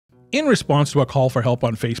In response to a call for help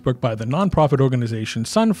on Facebook by the nonprofit organization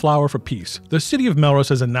Sunflower for Peace, the city of Melrose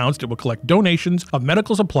has announced it will collect donations of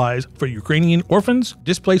medical supplies for Ukrainian orphans,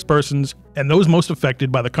 displaced persons, and those most affected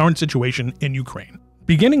by the current situation in Ukraine.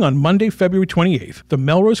 Beginning on Monday, February 28th, the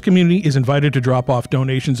Melrose community is invited to drop off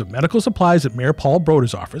donations of medical supplies at Mayor Paul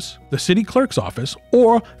Broder's office, the city clerk's office,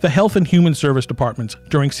 or the Health and Human Service departments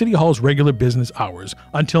during City Hall's regular business hours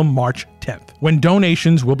until March 10th, when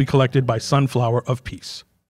donations will be collected by Sunflower of Peace.